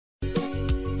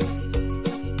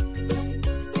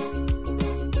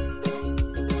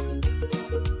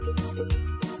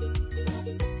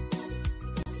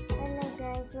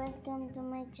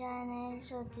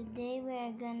So today we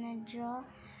are gonna draw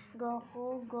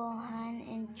Goku, Gohan,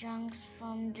 and Trunks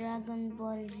from Dragon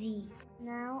Ball Z.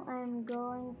 Now I'm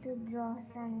going to draw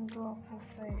Son Goku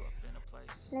first.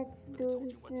 Let's do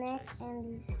his neck and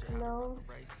his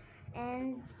clothes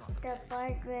and the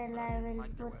part where I will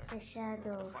put the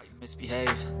shadows.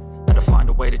 Misbehave, had to find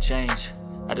a way to change,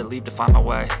 had to leave to find my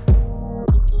way.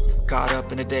 Caught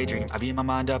up in a daydream, I beat my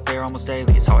mind up there almost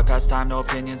daily. It's how I pass time, no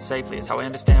opinions safely. It's how I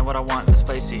understand what I want in this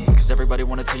place, see. Cause everybody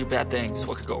wanna tell you bad things,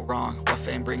 what could go wrong, what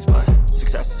fame brings. But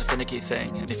success is a finicky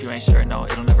thing, and if you ain't sure, no,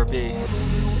 it'll never be.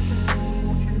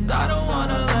 I don't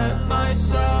wanna let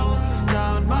myself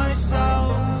down,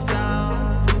 myself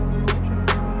down.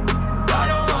 I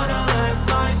don't wanna let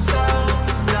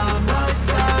myself down,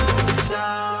 myself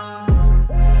down.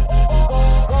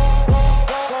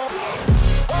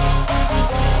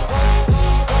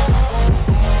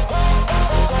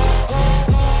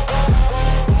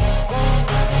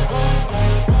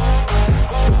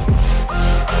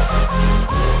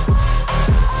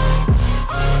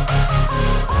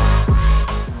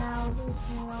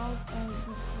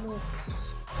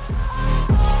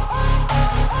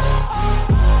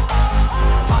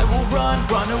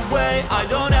 Run away, I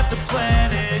don't have to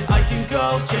plan it. I can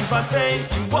go, change my fate,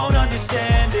 you won't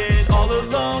understand it. All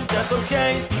alone, that's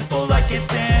okay, people I can't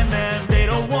stand them. They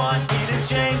don't want me to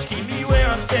change, keep me where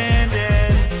I'm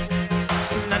standing.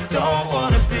 And I don't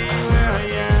wanna be where I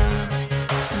am,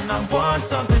 and I want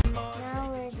something more.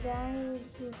 Now we're done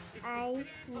with his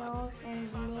eyes, nose, and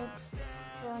lips.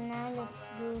 So now let's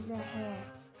do the hair.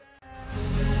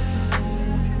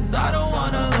 I don't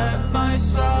wanna let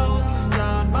myself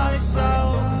down,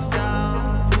 myself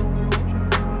down.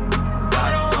 I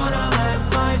don't wanna let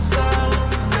myself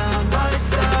down,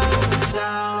 myself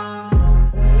down.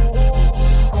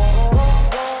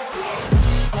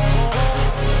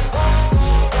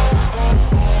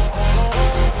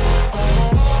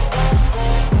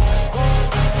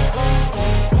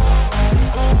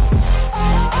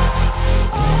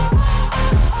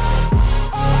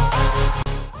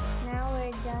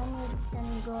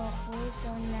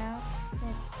 So now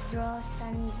let's draw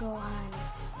Son Gohan.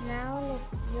 Now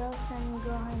let's draw Son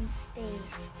Gohan's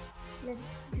face.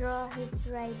 Let's draw his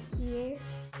right ear.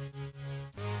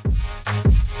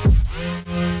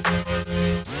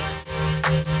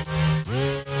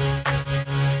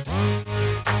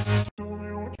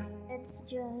 Let's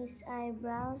draw his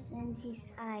eyebrows and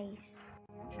his eyes.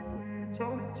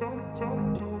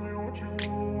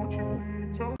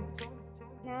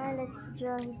 Now let's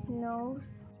draw his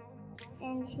nose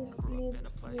and his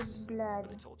lips with blood.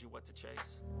 I told you what to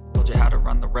chase, told you how to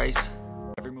run the race.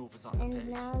 Every move is on the page. And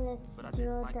now let's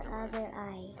draw the other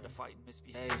eye. Had to fight and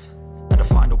misbehave, had to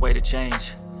find a way to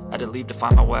change, had to leave to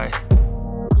find my way.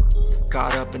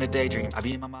 Caught up in a daydream, I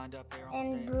beat my mind up there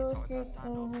and bruises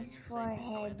in his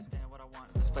forehead.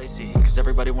 This place, see, cause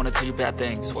everybody wanna tell you bad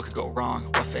things, what could go wrong,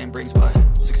 what fame brings. But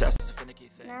success is a finicky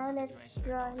thing. Now let's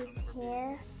draw his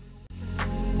hair.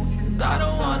 I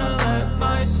don't wanna let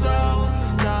myself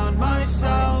down,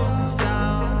 myself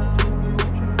down.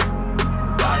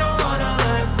 I don't wanna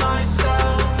let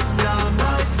myself down,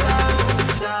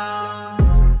 myself down.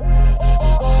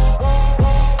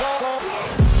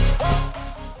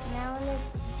 Now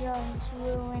let's draw his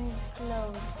ruined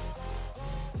clothes.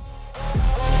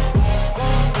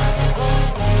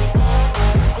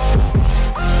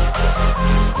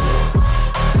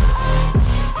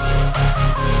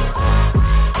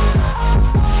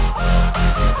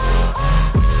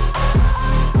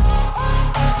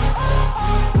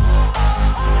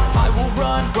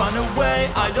 Run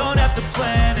away, I don't have to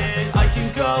plan it. I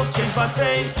can go, change my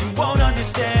fate, you won't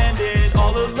understand it.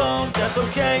 All alone, that's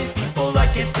okay, people I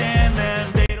can't stand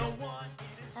them. They don't want me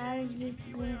to. I'll just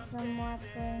drink some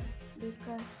water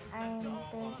because I am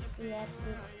thirsty at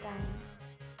this time.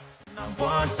 I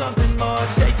want something more,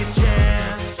 take a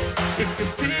chance. It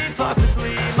could be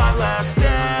possibly my last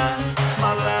dance,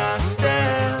 my last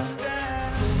dance.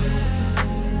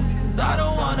 I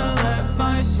don't wanna let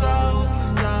myself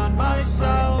down,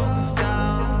 myself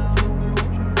down.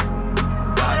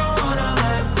 I don't wanna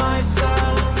let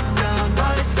myself down,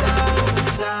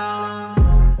 myself down.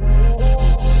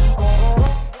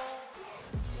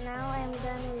 Now I'm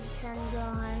done with Son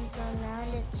Gohan, so now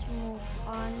let's move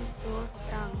on to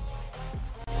Trunks.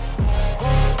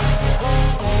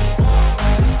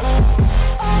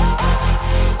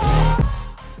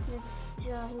 Let's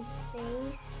draw his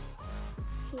face,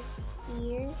 his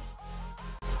ear.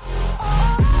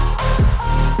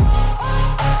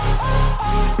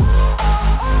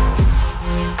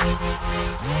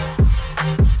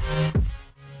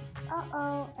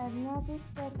 Uh-oh, I've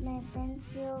noticed that my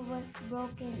pencil was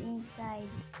broken in inside,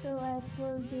 so I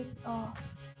pulled it off.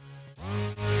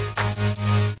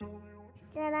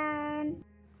 Ta-da!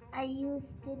 I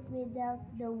used it without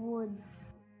the wood.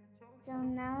 So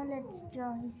now let's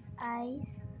draw his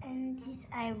eyes and his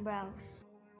eyebrows.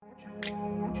 I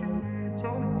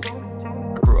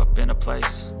grew up in a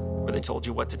place where they told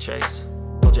you what to chase,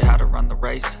 told you how to run the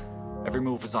race. Every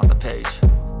move was on the page,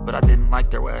 but I didn't like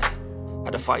their way.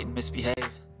 Had to fight and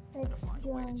misbehave. Let's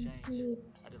draw his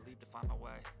lips. Had to leave to find my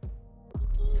way.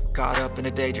 Caught up in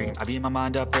a daydream, I beat my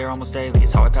mind up there almost daily.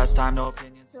 It's how I pass time, no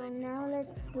opinions. So now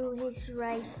let's do his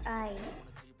right eye.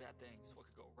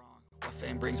 What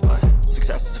fame brings, but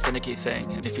success is a finicky thing,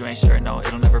 and if you ain't sure, no,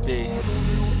 it'll never be.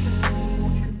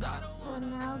 So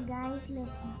now guys,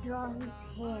 let's draw his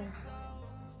hair.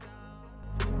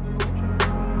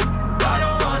 I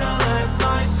don't wanna let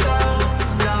myself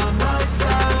down,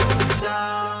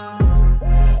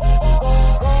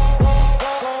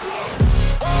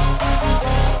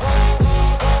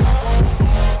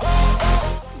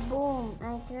 Boom! I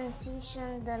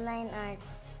transitioned the line art.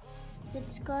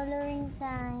 It's coloring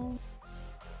time.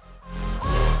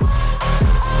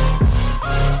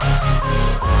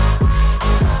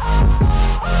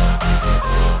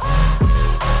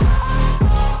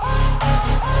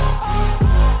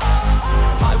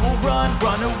 I will run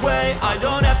away, I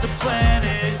don't have to plan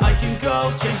it. I can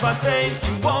go, change my fate,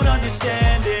 you won't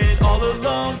understand it. All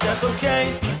alone, that's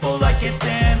okay, people I can't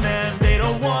stand them. They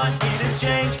don't want me to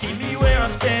change, keep me where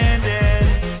I'm standing.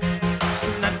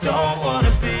 And I don't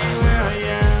wanna be where I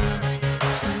am,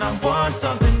 and I want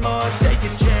something more, take a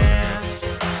chance.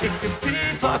 It could be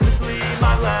possibly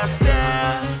my last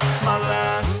dance, my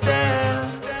last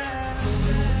dance.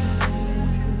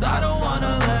 I don't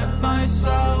wanna let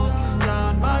myself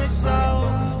down,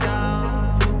 myself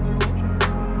down.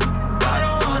 I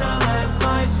don't wanna let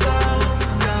myself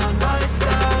down,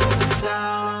 myself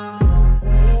down.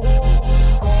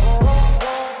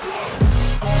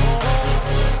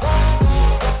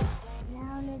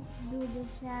 Now let's do the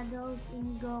shadows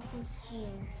in Goku's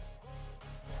hair.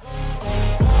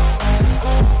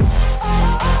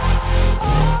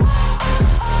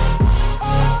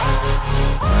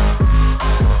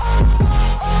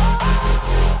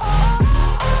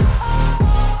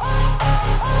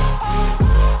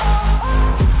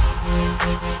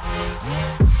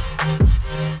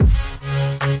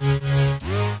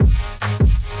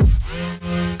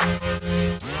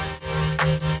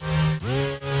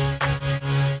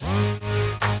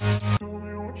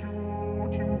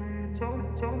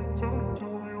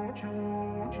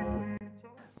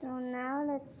 So now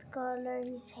let's color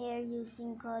his hair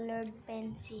using colored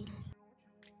pencil.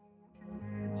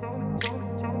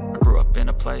 I grew up in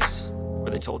a place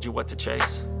where they told you what to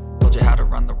chase, told you how to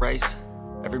run the race.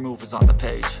 Every move was on the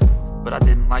page, but I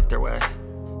didn't like their way.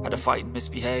 Had to fight and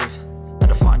misbehave, had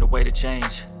to find a way to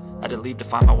change, had to leave to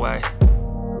find my way.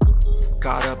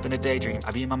 Caught up in a daydream,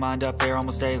 I beat my mind up there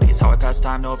almost daily. It's how I pass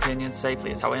time, no opinions safely.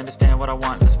 It's how I understand what I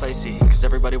want in this place, see. Cause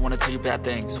everybody wanna tell you bad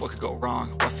things, what could go wrong,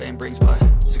 what fame brings, but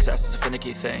success is a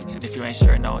finicky thing, and if you ain't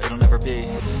sure, no, it'll never be.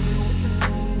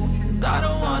 I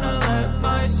don't wanna let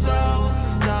myself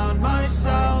down,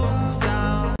 myself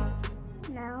down.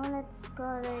 Now let's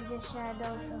color the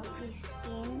shadows of his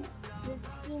skin. The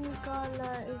skin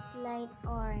color is light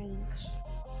orange.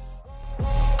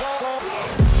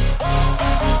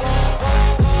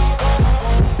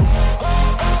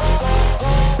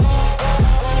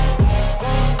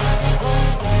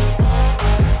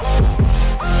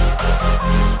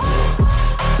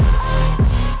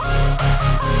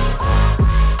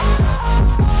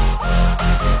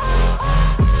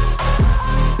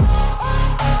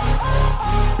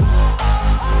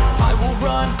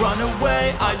 Run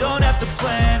away, I don't have to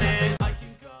plan it. I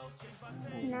can go change my.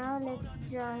 Now let's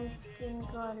draw his skin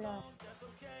color.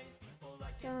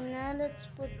 So now let's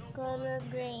put color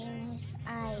gray in his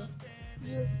eye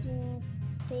using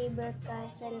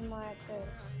Faber-Castell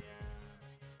markers.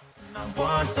 I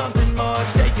want something more,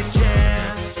 take a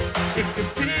chance. It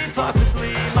could be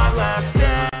possibly my last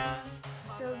dance.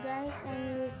 So guys, I'm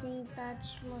using touch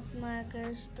smooth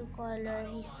markers to color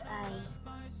his eye.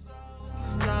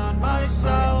 Down,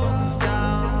 myself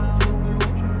down.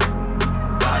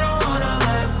 I don't wanna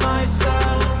let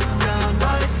myself down,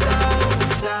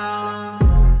 myself down.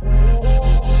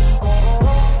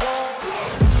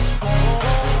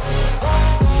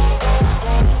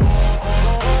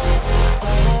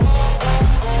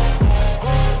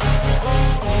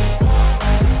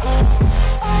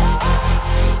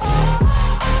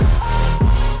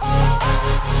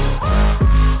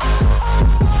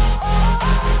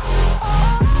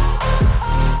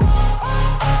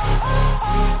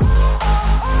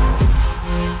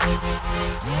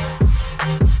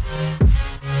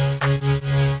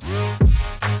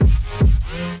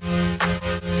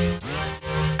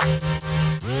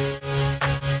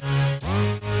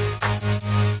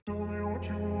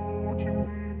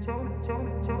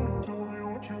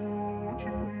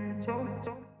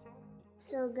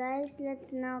 So guys,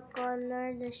 let's now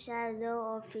color the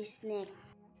shadow of his neck.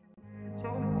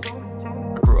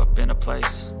 I grew up in a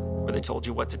place where they told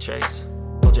you what to chase,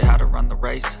 told you how to run the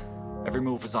race. Every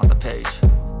move was on the page,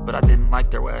 but I didn't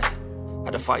like their way.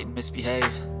 Had to fight and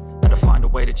misbehave, had to find a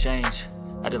way to change,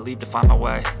 had to leave to find my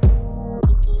way.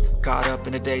 Caught up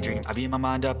in a daydream, I beat my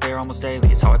mind up there almost daily.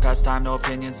 It's how I pass time, no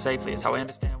opinions safely. It's how I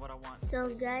understand what I want. So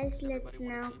guys, let's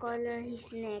now color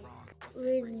his neck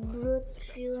with brute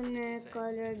tuner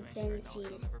colored pencil.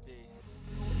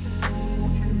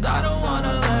 I don't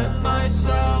wanna let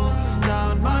myself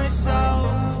down,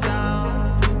 myself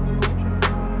down.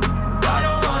 I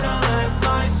don't wanna let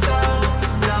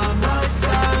myself down,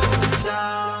 myself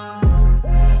down.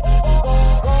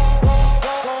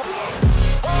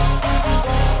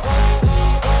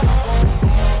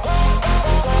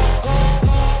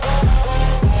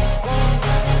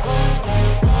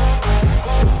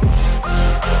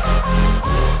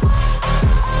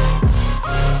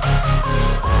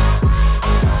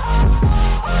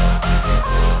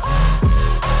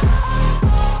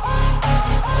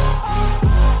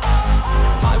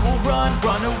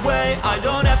 Run away, I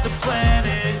don't have to plan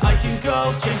it. I can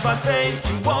go, change my fate,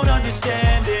 you won't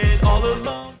understand it. All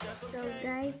alone. So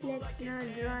guys, let's now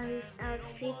draw his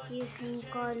outfit using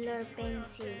color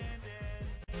pencil.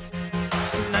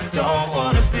 And I don't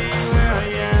wanna be where I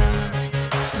am,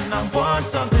 and I want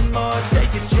something more,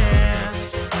 take a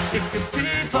chance. It could be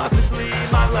possibly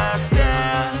my last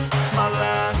dance, my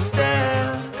last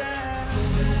dance.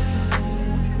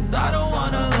 And I don't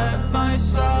wanna let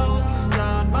myself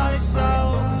down,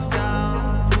 myself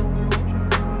down.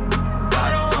 I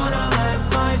don't wanna let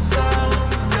myself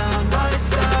down,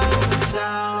 myself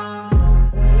down.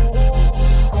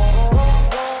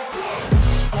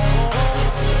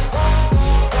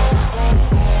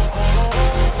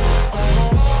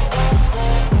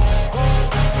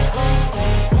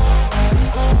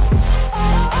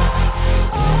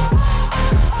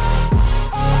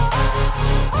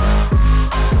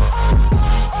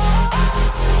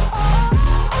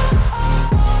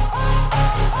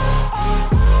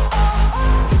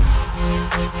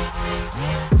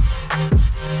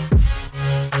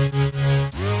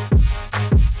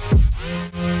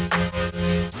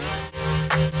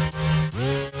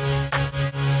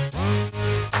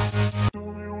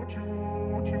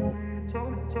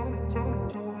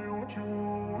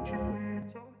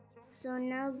 So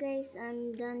now guys,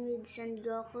 I'm done with Son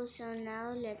Goku. So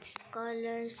now let's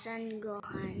color Son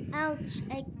Gohan. Ouch!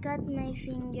 I cut my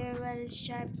finger while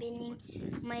sharpening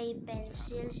my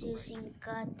pencils using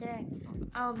cutter.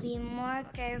 I'll be more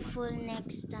careful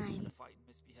next time.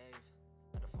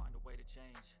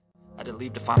 Had to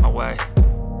leave to find my way.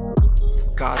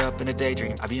 Caught up in a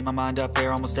daydream, I beat my mind up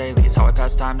there almost daily. It's how I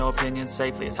pass time, no opinions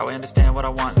safely. It's how I understand what I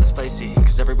want in this place, see.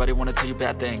 Cause everybody wanna tell you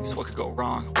bad things, what could go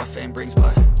wrong, what fame brings.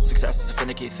 But success is a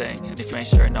finicky thing, and if you ain't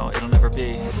sure, no, it'll never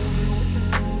be.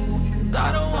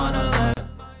 I don't wanna let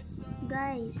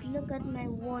Guys, look at my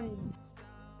wound.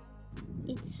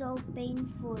 It's so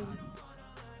painful,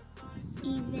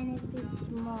 even if it's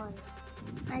small.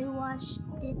 I washed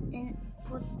it and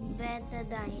put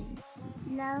betadine.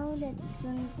 Now let's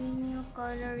continue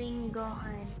coloring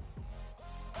Gohan.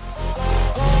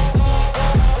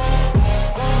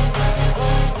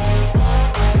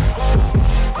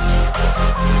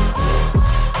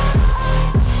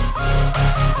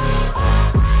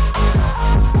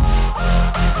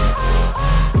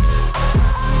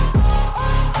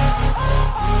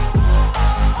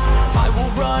 I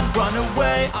will run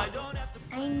away.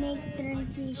 I make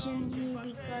transition view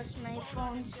because my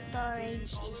phone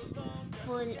storage is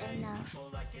full enough.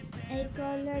 I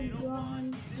colored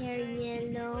Gohan's hair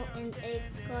yellow and I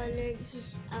colored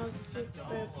his outfit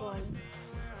purple.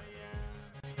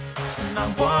 And I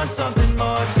want something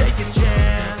more, take a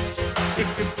chance. It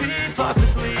could be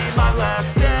possibly my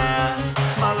last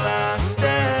dance, my last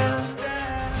dance.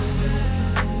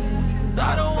 And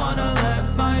I don't wanna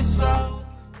let myself.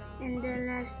 And the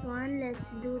last one,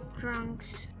 let's do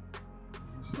Trunks.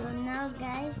 So now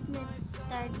guys, let's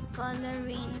start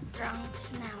coloring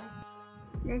Trunks now.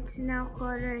 Let's now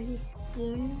color his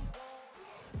skin.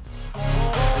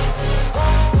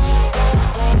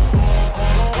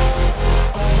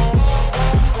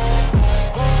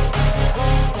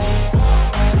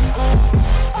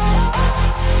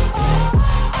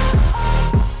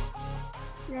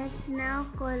 Let's now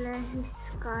color his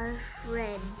scarf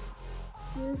red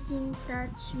using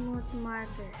touch smooth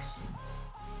markers.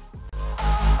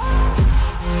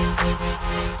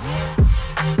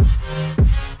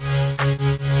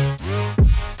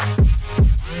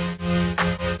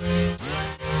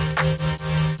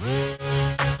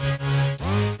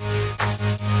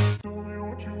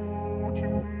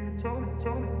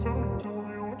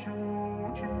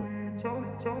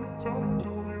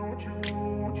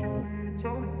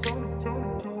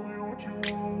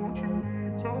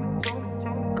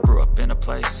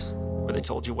 They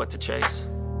told you what to chase,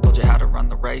 told you how to run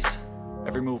the race.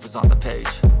 Every move was on the page,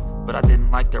 but I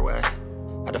didn't like their way.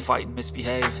 Had to fight and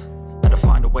misbehave, had to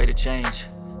find a way to change,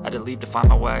 had to leave to find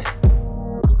my way.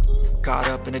 Caught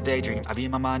up in a daydream, I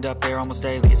beat my mind up there almost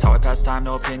daily. It's how I pass time,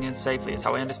 no opinions safely. It's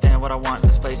how I understand what I want in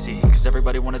this place, see. Cause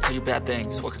everybody wanna tell you bad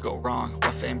things, what could go wrong,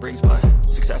 what fame brings. But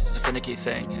success is a finicky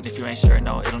thing, and if you ain't sure,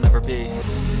 no, it'll never be.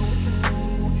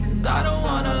 I don't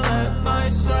wanna let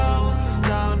myself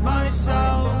down,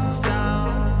 myself down.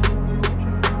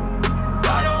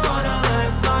 I don't wanna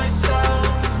let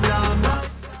myself down,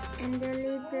 myself. And a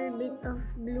little bit of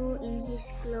blue in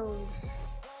his clothes.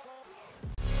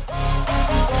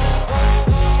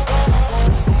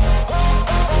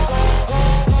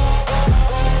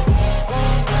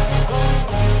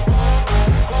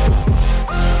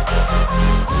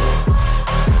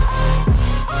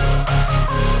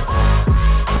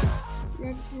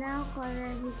 Let's now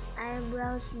color his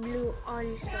eyebrows blue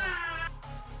also.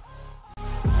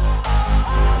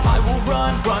 I will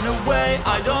run away,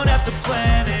 I don't have to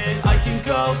plan it. I can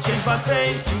go, change my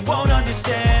fate, you won't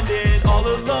understand it. All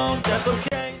alone, that's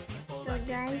okay. So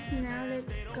guys, now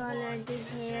let's color the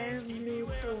hair blue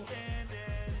too.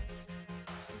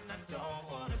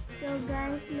 So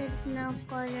guys, let's now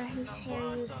color his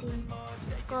hair using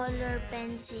color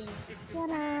pencil.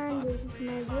 Charan! This is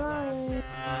my drawing.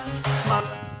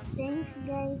 Thanks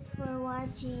guys for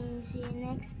watching. See you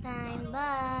next time.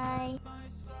 Bye!